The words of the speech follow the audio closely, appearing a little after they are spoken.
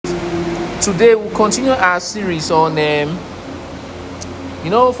Today we'll continue our series on,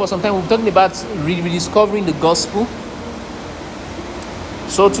 for some time we've been talking about rediscovering the gospel.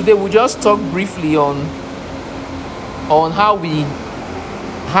 So today we'll just talk briefly on how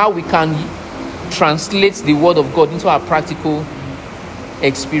we can translate the word of God into our practical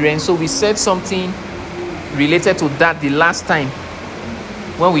experience. So we said something related to that the last time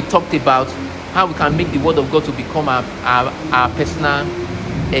when we talked about how we can make the word of God to become our personal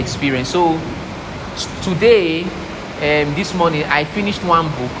experience. So today, this morning, I finished one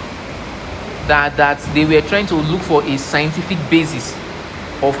book that they were trying to look for a scientific basis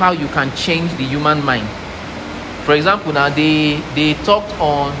of how you can change the human mind. For example, now they talked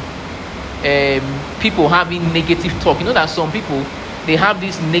on people having negative talk. You know that some people, they have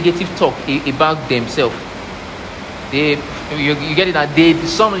this negative talk about themselves. You get it, that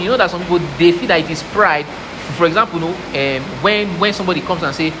some people, they feel that it is pride. For example, when somebody comes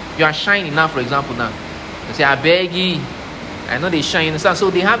and say you are shining now, for example, now they say I beg you, I know they shine. So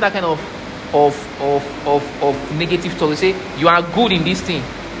they have that kind of negative talk. They say you are good in this thing,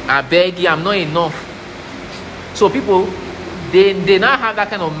 I beg you, I'm not enough. So people, they now have that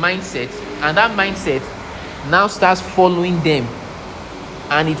kind of mindset, and that mindset now starts following them,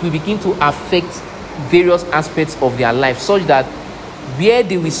 and it will begin to affect various aspects of their life, such that where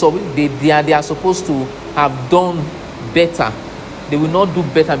they are supposed to have done better, they will not do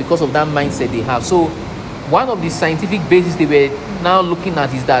better because of that mindset they have. So one of the scientific bases they were now looking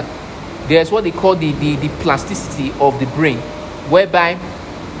at is that there's what they call the plasticity of the brain, whereby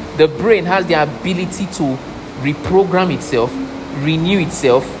the brain has the ability to reprogram itself, renew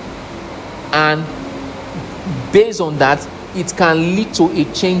itself, and based on that, it can lead to a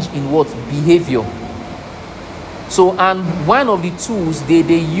change in what? Behavior. So, and one of the tools they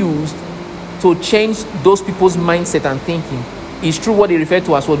used to change those people's mindset and thinking is through what they refer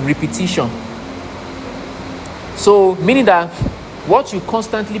to as repetition. So, meaning that what you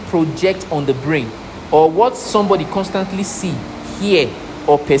constantly project on the brain, or what somebody constantly see, hear,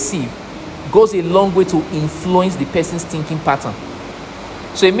 or perceive, goes a long way to influence the person's thinking pattern.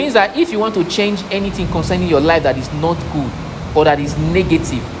 So it means that if you want to change anything concerning your life that is not good or that is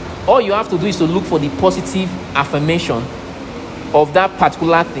negative, all you have to do is to look for the positive affirmation of that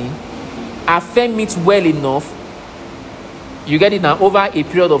particular thing, affirm it well enough, you get it now, over a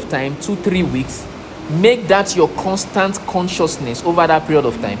period of time, 2-3 weeks, make that your constant consciousness over that period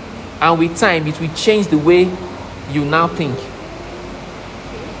of time, and with time it will change the way you now think.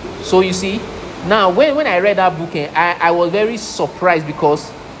 So you see, now when I read that book, I was very surprised,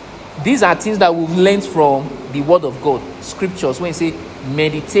 because these are things that we've learned from the word of God, scriptures. When you say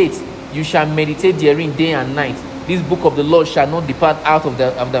meditate, you shall meditate therein day and night. This book of the Lord shall not depart out of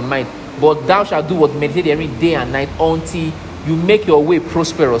the mind, but thou shalt do what? Meditate therein day and night, until you make your way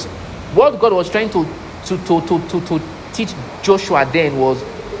prosperous. What God was trying to teach Joshua then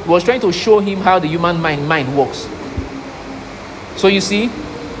was trying to show him how the human mind works. So you see,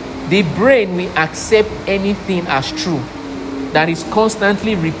 the brain will accept anything as true that is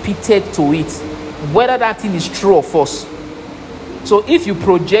constantly repeated to it, whether that thing is true or false. So if you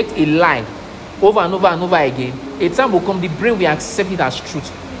project a lie over and over and over again, a time will come, the brain will accept it as truth.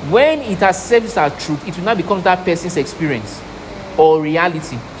 When it accepts it as truth, it will now become that person's experience or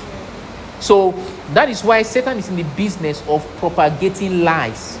reality. So that is why Satan is in the business of propagating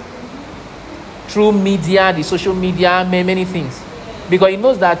lies through media, the social media, many things. Because he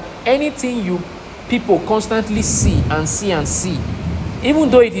knows that anything people constantly see, even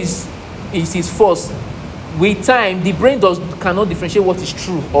though it is false, with time the brain cannot differentiate what is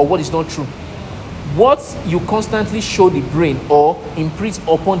true or what is not true. What you constantly show the brain or imprint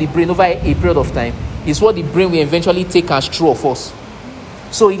upon the brain over a period of time is what the brain will eventually take as true or false.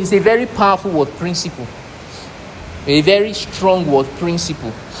 So it is a very powerful word principle, a very strong word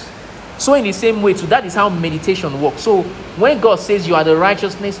principle. So in the same way too, that is how meditation works. So when God says you are the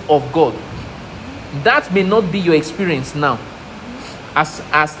righteousness of God, that may not be your experience now as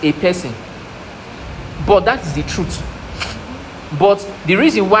a person, but that is the truth. But the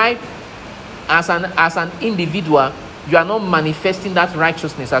reason why as an individual you are not manifesting that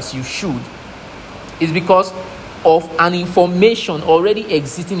righteousness as you should is because of an information, already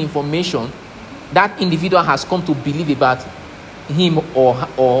existing information, that individual has come to believe about him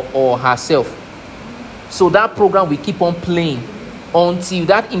or herself. So that program will keep on playing until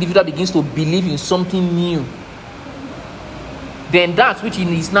that individual begins to believe in something new. Then that which he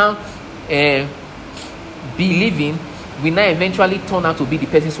is now believing will now eventually turn out to be the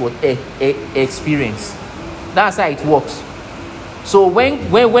person's experience. That's how it works. So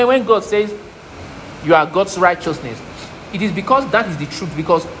when God says you are God's righteousness, it is because that is the truth.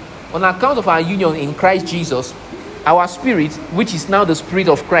 Because on account of our union in Christ Jesus, our spirit, which is now the spirit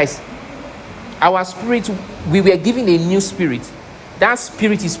of Christ, our spirit, we were given a new spirit. That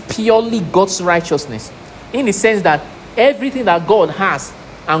spirit is purely God's righteousness, in the sense that everything that God has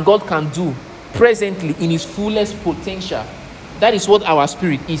and God can do presently in his fullest potential, that is what our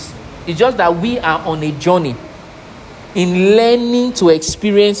spirit is. It's just that we are on a journey in learning to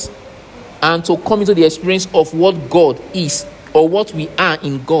experience and to come into the experience of what God is, or what we are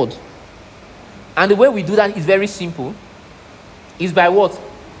in God. And the way we do that is very simple. Is by what?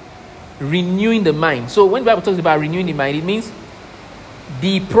 Renewing the mind. So when the Bible talks about renewing the mind, it means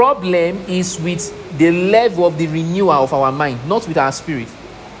the problem is with the level of the renewal of our mind, not with our spirit.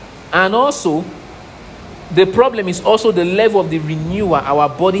 And also, the problem is also the level of the renewal our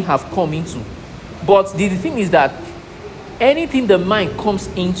body have come into. But the thing is that anything the mind comes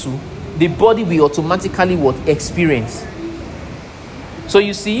into, the body will automatically experience. So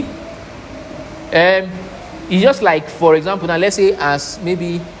you see, it's just like, for example, now let's say as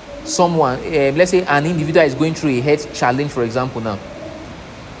maybe someone, let's say an individual is going through a health challenge, for example. Now,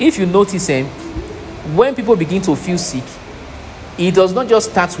 if you notice, when people begin to feel sick, it does not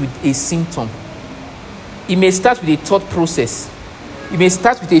just start with a symptom. It may start with a thought process. It may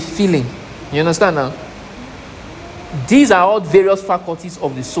start with a feeling. You understand now? These are all various faculties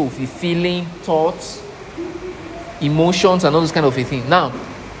of the soul: the feeling, thoughts, emotions, and all this kind of a thing. Now,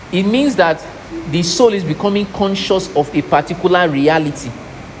 it means that the soul is becoming conscious of a particular reality.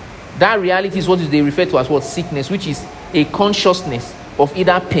 That reality is what they refer to as what? Sickness, which is a consciousness of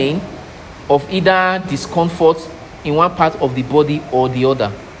either pain, of either discomfort in one part of the body or the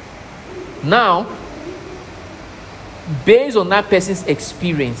other. Now, based on that person's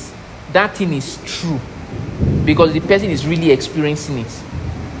experience, that thing is true because the person is really experiencing it.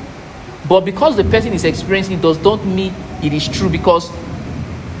 But because the person is experiencing it does not mean it is true, because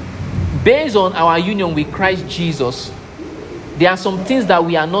based on our union with Christ Jesus, there are some things that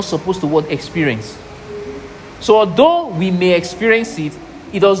we are not supposed to experience. So although we may experience it,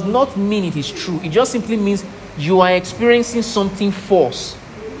 it does not mean it is true. It just simply means you are experiencing something false.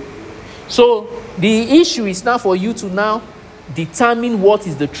 So the issue is now for you to now determine what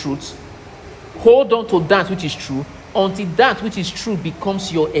is the truth. Hold on to that which is true until that which is true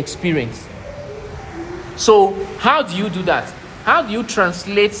becomes your experience. So how do you do that? How do you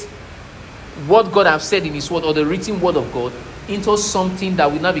translate what God has said in his word, or the written word of God, into something that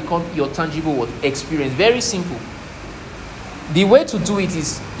will now become your tangible experience? Very simple. The way to do it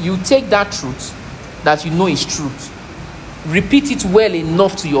is you take that truth that you know is truth, repeat it well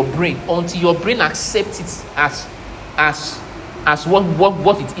enough to your brain until your brain accepts it as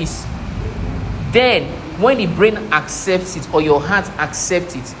what it is. Then when the brain accepts it, or your heart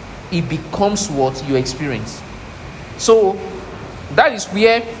accepts it, it becomes what you experience. So that is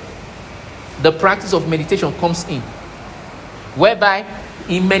where the practice of meditation comes in, whereby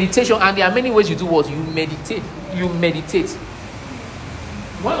in meditation, and there are many ways you do what? You meditate.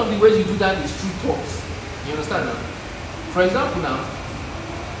 One of the ways you do that is through thoughts. You understand now? For example, now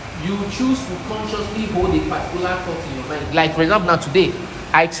you choose to consciously hold a particular thought in your mind. Like, for example, now today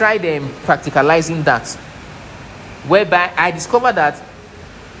I tried practicalizing that, whereby I discovered that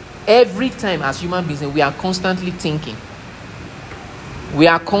every time as human beings we are constantly thinking.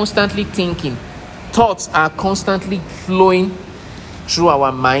 Thoughts are constantly flowing through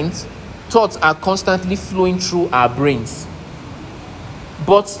our minds. Thoughts are constantly flowing through our brains.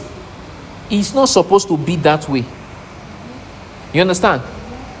 But it's not supposed to be that way. You understand?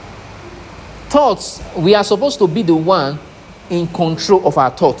 Thoughts, we are supposed to be the one in control of our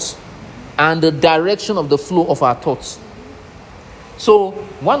thoughts and the direction of the flow of our thoughts. So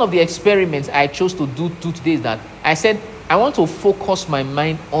one of the experiments I chose to do today is that I said I want to focus my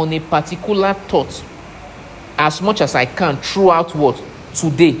mind on a particular thought as much as I can throughout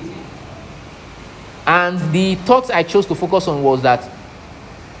today. And the thought I chose to focus on was that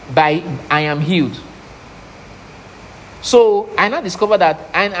I am healed. So I now discovered that,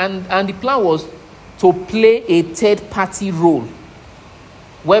 and the plan was to play a third party role,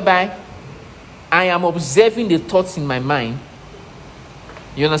 whereby I am observing the thoughts in my mind.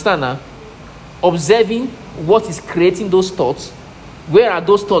 You understand now? Observing what is creating those thoughts. Where are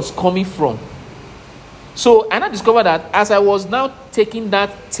those thoughts coming from? So I now discovered that as I was now taking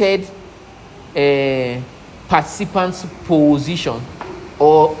that third participant's position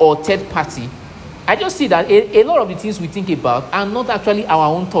or third party, I just see that a lot of the things we think about are not actually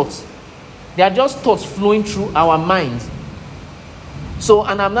our own thoughts. They are just thoughts flowing through our minds. So,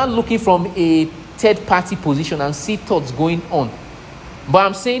 and I'm not looking from a third party position and see thoughts going on. But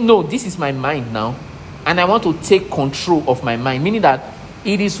I'm saying, no, this is my mind now. And I want to take control of my mind. Meaning that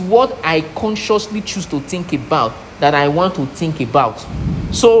It is what I consciously choose to think about that I want to think about.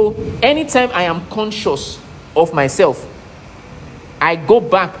 So anytime I am conscious of myself, I go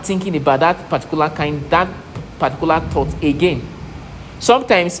back thinking about that particular thought again.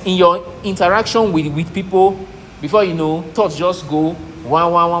 Sometimes in your interaction with people, before you know, thoughts just go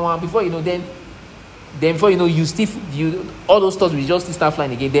one. Before you know, then before you know, all those thoughts will just start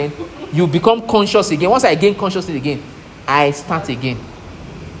flying again. Then you become conscious again. Once I gain consciousness again, I start again.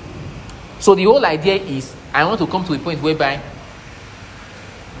 So the whole idea is I want to come to a point whereby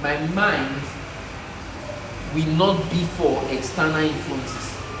my mind will not be for external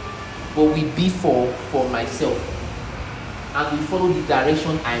influences, but will be for myself, and will follow the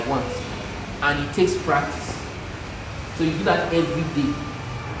direction I want. And it takes practice. So you do that every day,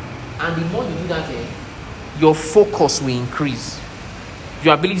 and the more you do that, your focus will increase.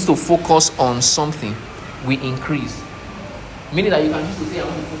 Your ability to focus on something will increase. Meaning that you can just say, I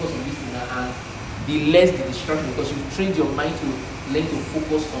want to focus on this thing, and be less the distraction, because you trained your mind to learn to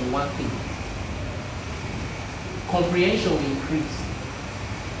focus on one thing. Comprehension will increase,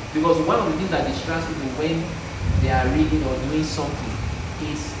 because one of the things that distracts people when they are reading or doing something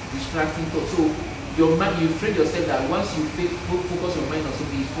is distracting thoughts. So your mind, you train yourself that once you focus your mind on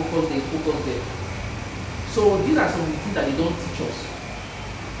something, focus there. So these are some of the things that they don't teach us.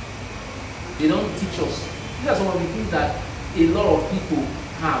 These are some of the things that a lot of people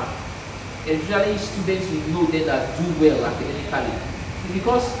have, especially students we know that do well academically. It's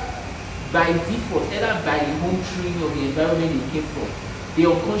because by default, either by the home training or the environment they came from, they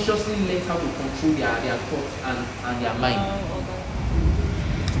unconsciously learn how to control their thoughts and their mind.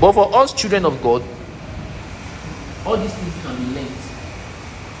 But for us children of God, all these things can be learned.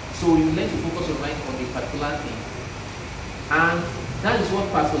 So you learn to focus your mind on a particular thing. And that is what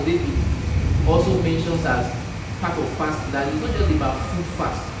Pastor David also mentions as part of fasting, that it's not just about food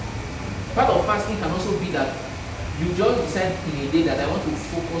fast. Part of fasting can also be that you just decide in a day that I want to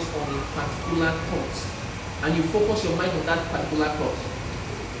focus on a particular thought, and you focus your mind on that particular thought.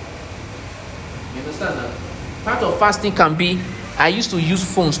 You understand that? Part of fasting can be, I used to use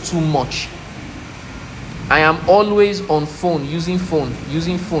phones too much. I am always on phone, using phone.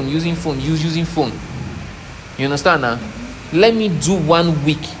 You understand that? Let me do 1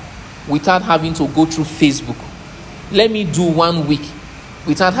 week without having to go through Facebook. Let me do 1 week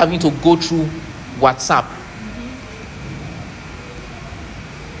without having to go through WhatsApp.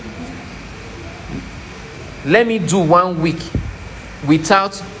 Let me do 1 week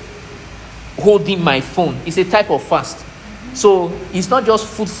without holding my phone. It's a type of fast. So it's not just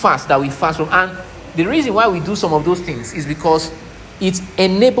food fast that we fast from. And the reason why we do some of those things is because it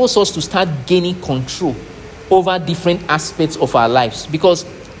enables us to start gaining control over different aspects of our lives. Because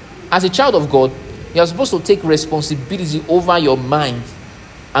as a child of God, you are supposed to take responsibility over your mind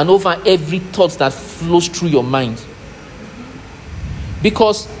and over every thought that flows through your mind.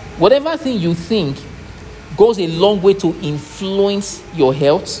 Because whatever thing you think goes a long way to influence your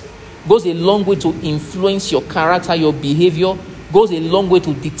health, goes a long way to influence your character, your behavior, goes a long way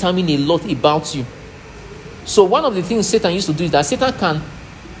to determine a lot about you. So one of the things Satan used to do is that Satan can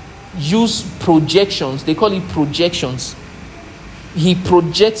use projections. They call it projections. He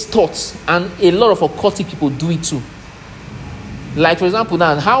projects thoughts, and a lot of occultic people do it too. Like, for example,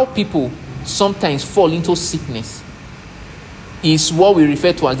 now, how people sometimes fall into sickness is what we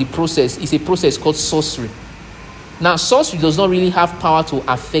refer to as the process. It's a process called sorcery. Now, sorcery does not really have power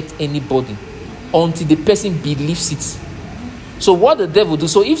to affect anybody until the person believes it. So what the devil do,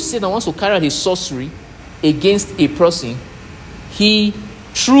 so if Satan wants to carry out a sorcery against a person, he,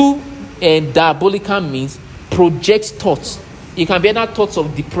 through diabolical means, projects thoughts. It can be either thoughts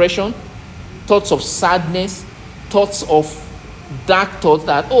of depression, thoughts of sadness, thoughts of dark thoughts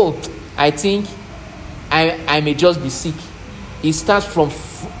that, I think I may just be sick. It starts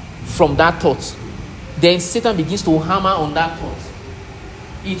from that thought. Then Satan begins to hammer on that thought.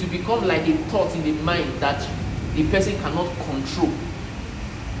 It will become like a thought in the mind that the person cannot control.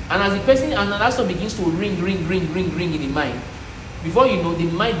 And as the person, and that thought begins to ring in the mind, before you know, the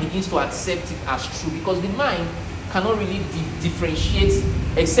mind begins to accept it as true, because the mind cannot really differentiate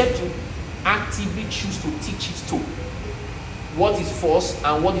except to actively choose to teach it to what is false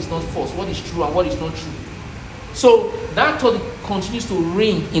and what is not false, what is true and what is not true. So that thought continues to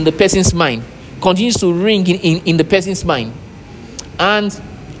ring in the person's mind, continues to ring in the person's mind. And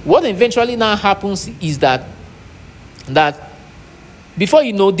what eventually now happens is that before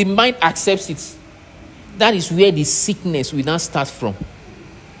you know, the mind accepts it. That is where the sickness will now start from.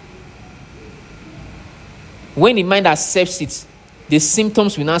 When the mind accepts it, the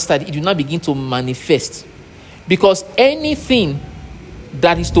symptoms will now start. It will now begin to manifest. Because anything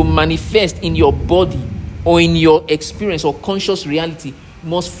that is to manifest in your body or in your experience or conscious reality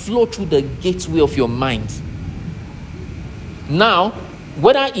must flow through the gateway of your mind. Now,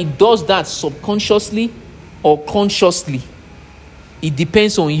 whether it does that subconsciously or consciously, it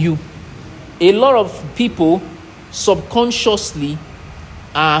depends on you. A lot of people subconsciously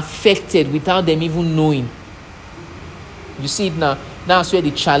are affected without them even knowing. You see it now. That's where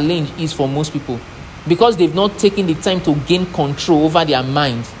the challenge is for most people. Because they've not taken the time to gain control over their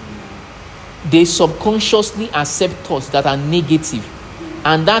mind, they subconsciously accept thoughts that are negative.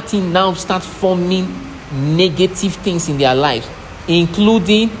 And that thing now starts forming negative things in their lives,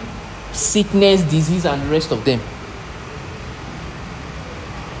 including sickness, disease, and the rest of them.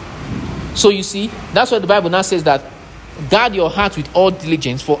 So you see, that's why the Bible now says that guard your heart with all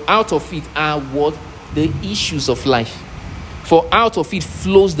diligence, for out of it are what? The issues of life. For out of it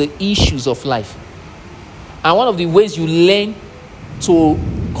flows the issues of life. And one of the ways you learn to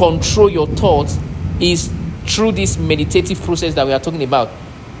control your thoughts is through this meditative process that we are talking about.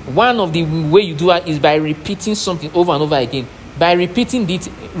 One of the way you do that is by repeating something over and over again. By repeating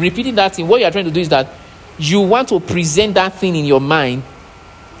that thing, what you are trying to do is that you want to present that thing in your mind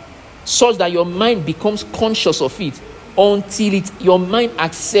such that your mind becomes conscious of it until your mind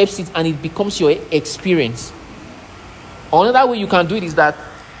accepts it and it becomes your experience. Another way you can do it is that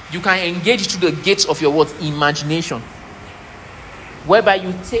you can engage through the gates of your imagination, whereby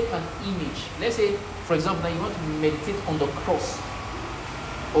you take an image. Let's say, for example, now you want to meditate on the cross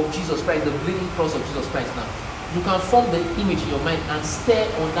of Jesus Christ, the bleeding cross of Jesus Christ. Now, you can form the image in your mind and stare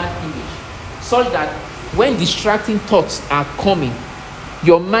on that image, such that when distracting thoughts are coming,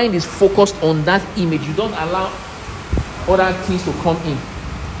 your mind is focused on that image. You don't allow other things to come in.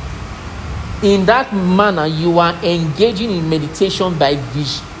 In that manner, you are engaging in meditation by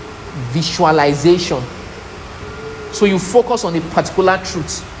visualization. So you focus on a particular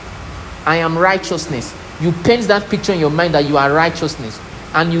truth. I am righteousness. You paint that picture in your mind that you are righteousness,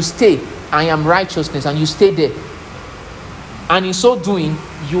 and you stay, I am righteousness, and you stay there. And in so doing,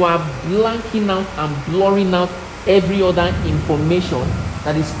 you are blanking out and blurring out every other information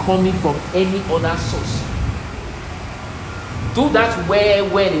that is coming from any other source. Do that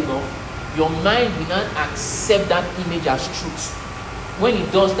well enough, your mind will not accept that image as truth. When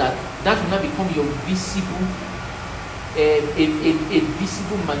it does that, that will not become your visible, a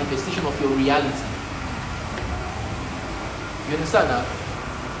visible manifestation of your reality. You understand now?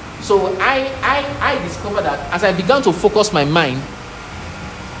 So I discovered that as I began to focus my mind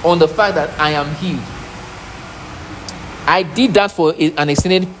on the fact that I am healed, I did that for an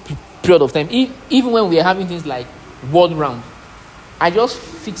extended period of time. Even when we were having things like World Round, I just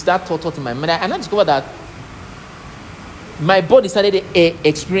fixed that thought in my mind, and I discovered that my body started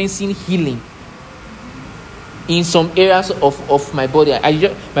experiencing healing in some areas of my body.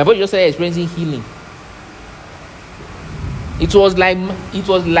 My body just started experiencing healing. It was like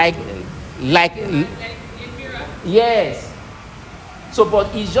yes. So,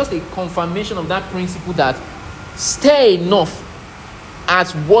 but it's just a confirmation of that principle that stay enough at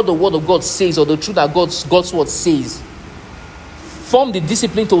what the word of God says, or the truth that God's word says. Form the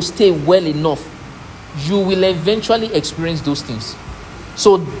discipline to stay well enough. You will eventually experience those things.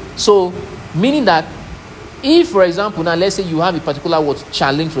 So meaning that if, for example, now let's say you have a particular word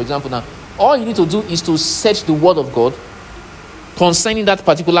challenge, for example, now all you need to do is to search the word of God concerning that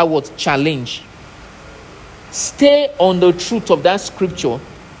particular word challenge. Stay on the truth of that scripture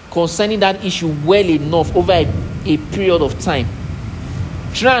concerning that issue well enough over a period of time.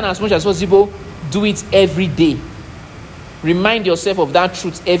 Try and as much as possible do it every day. Remind yourself of that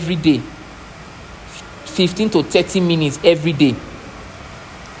truth every day. 15 to 30 minutes every day.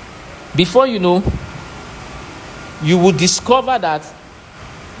 Before you know, you will discover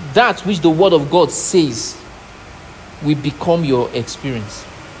that which the word of God says will become your experience.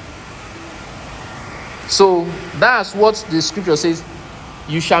 So that's what the scripture says.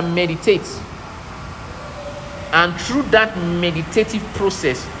 You shall meditate. And through that meditative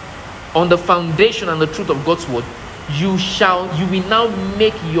process on the foundation and the truth of God's word, you will now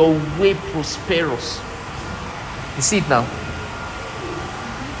make your way prosperous. You see it now?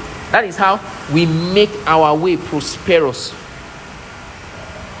 That is how we make our way prosperous.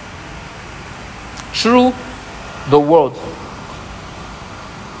 Through the word.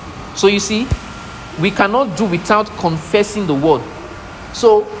 So you see, we cannot do without confessing the word.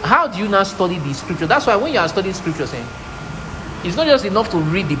 So how do you now study the scripture? That's why when you are studying scripture, it's not just enough to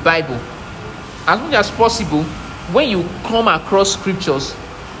read the Bible. As much as possible, when you come across scriptures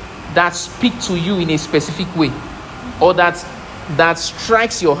that speak to you in a specific way, or that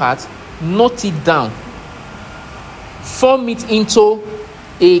strikes your heart, note it down. Form it into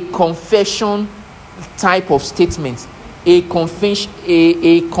a confession type of statement, a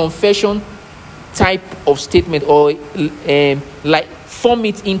confession type of statement, or like form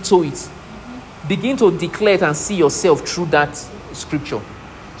it into it. Begin to declare it and see yourself through that scripture.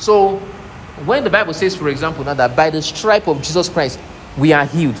 So when the Bible says, for example, now that by the stripe of Jesus Christ we are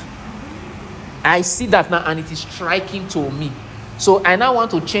healed, I see that now and it is striking to me. So I now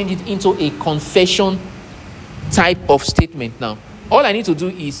want to change it into a confession type of statement. Now all I need to do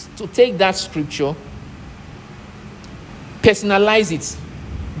is to take that scripture, personalize it.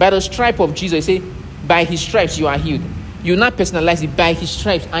 By the stripe of Jesus, say, by his stripes you are healed. You not personalize it. By his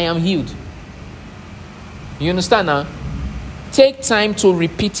stripes I am healed. You understand now? Take time to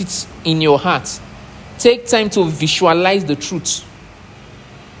repeat it in your heart. Take time to visualize the truth.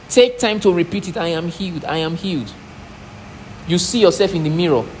 Take time to repeat it. I am healed. I am healed. You see yourself in the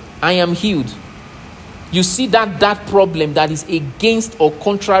mirror. I am healed. You see that problem that is against or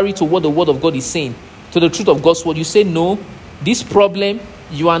contrary to what the word of God is saying, to the truth of God's word. You say, no, this problem,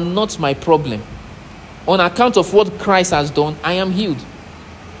 you are not my problem. On account of what Christ has done, I am healed.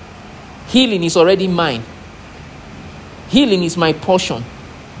 Healing is already mine. Healing is my portion.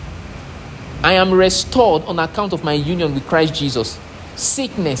 I am restored on account of my union with Christ Jesus.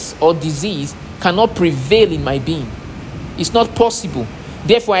 Sickness or disease cannot prevail in my being. It's not possible.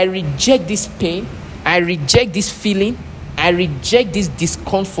 Therefore, I reject this pain. I reject this feeling. I reject this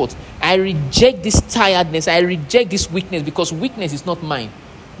discomfort. I reject this tiredness. I reject this weakness, because weakness is not mine.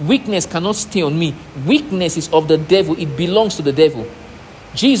 Weakness cannot stay on me. Weakness is of the devil. It belongs to the devil.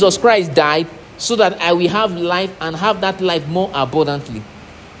 Jesus Christ died so that I will have life, and have that life more abundantly.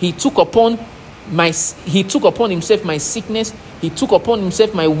 He took upon himself my sickness. He took upon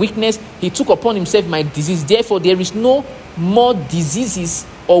himself my weakness. He took upon himself my disease. Therefore, there is no more diseases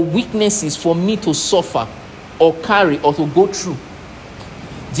or weaknesses for me to suffer or carry or to go through.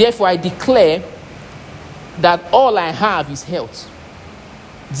 Therefore, I declare that all I have is health.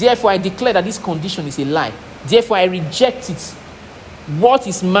 Therefore, I declare that this condition is a lie. Therefore, I reject it. What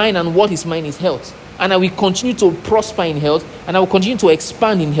is mine and what is mine is health. And I will continue to prosper in health, and I will continue to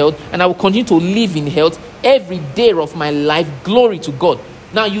expand in health, and I will continue to live in health every day of my life. Glory to God.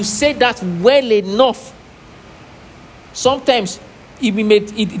 Now, you say that well enough. Sometimes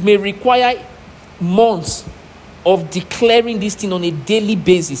it may require months of declaring this thing on a daily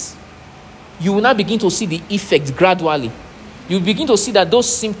basis. You will now begin to see the effects gradually. You begin to see that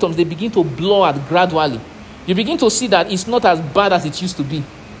those symptoms, they begin to blow out gradually. You begin to see that it's not as bad as it used to be.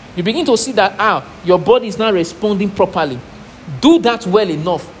 You begin to see that your body is not responding properly. Do that well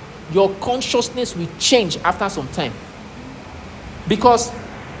enough. Your consciousness will change after some time. Because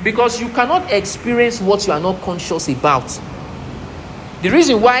you cannot experience what you are not conscious about. The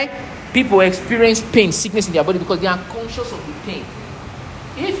reason why people experience pain, sickness in their body, because they are conscious of the pain.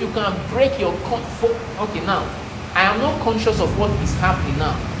 If you can break your comfort, okay, now I am not conscious of what is happening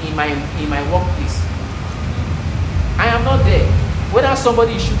now in my workplace. I am not there. Whether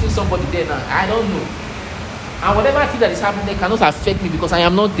somebody is shooting somebody there now, I don't know. And whatever thing that is happening there cannot affect me because I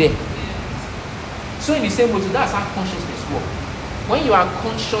am not there. So in the same way, that's how consciousness works. When you are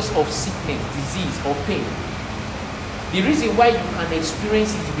conscious of sickness, disease, or pain, the reason why you can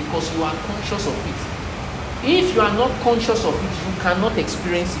experience it is because you are conscious of it. If you are not conscious of it, you cannot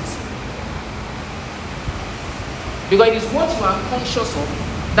experience it. Because it is what you are conscious of,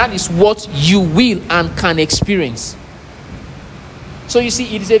 that is what you will and can experience. So you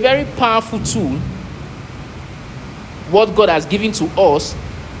see, it is a very powerful tool, what God has given to us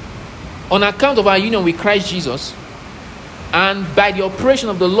on account of our union with Christ Jesus, and by the operation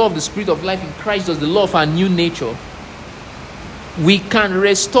of the law of the Spirit of life in Christ Jesus, the law of our new nature, we can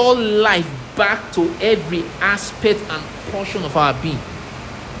restore life back to every aspect and portion of our being.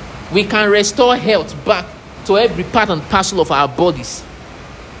 We can restore health back to every part and parcel of our bodies.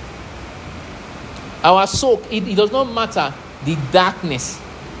 Our soul, it does not matter the darkness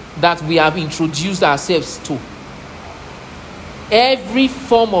that we have introduced ourselves to. Every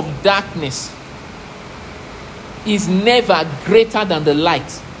form of darkness is never greater than the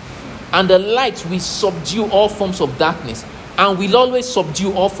light. And the light will subdue all forms of darkness. And will always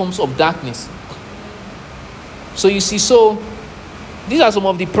subdue all forms of darkness. So you see, these are some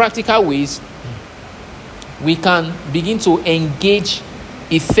of the practical ways we can begin to engage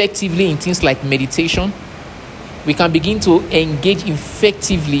effectively in things like meditation. We can begin to engage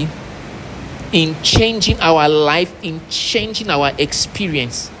effectively in changing our life, in changing our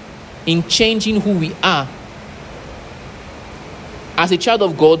experience, in changing who we are. As a child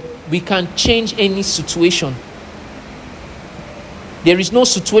of God, we can change any situation. There is no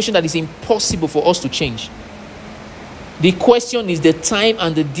situation that is impossible for us to change. The question is the time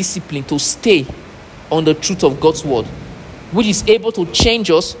and the discipline to stay on the truth of God's word, which is able to change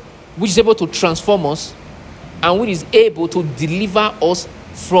us, which is able to transform us, and which is able to deliver us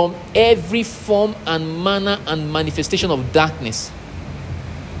from every form and manner and manifestation of darkness.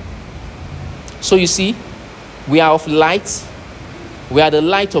 So you see, we are of light. We are the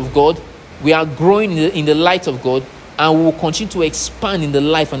light of God. We are growing in the light of God, and we will continue to expand in the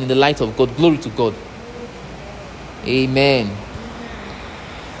life and in the light of God. Glory to God. Amen.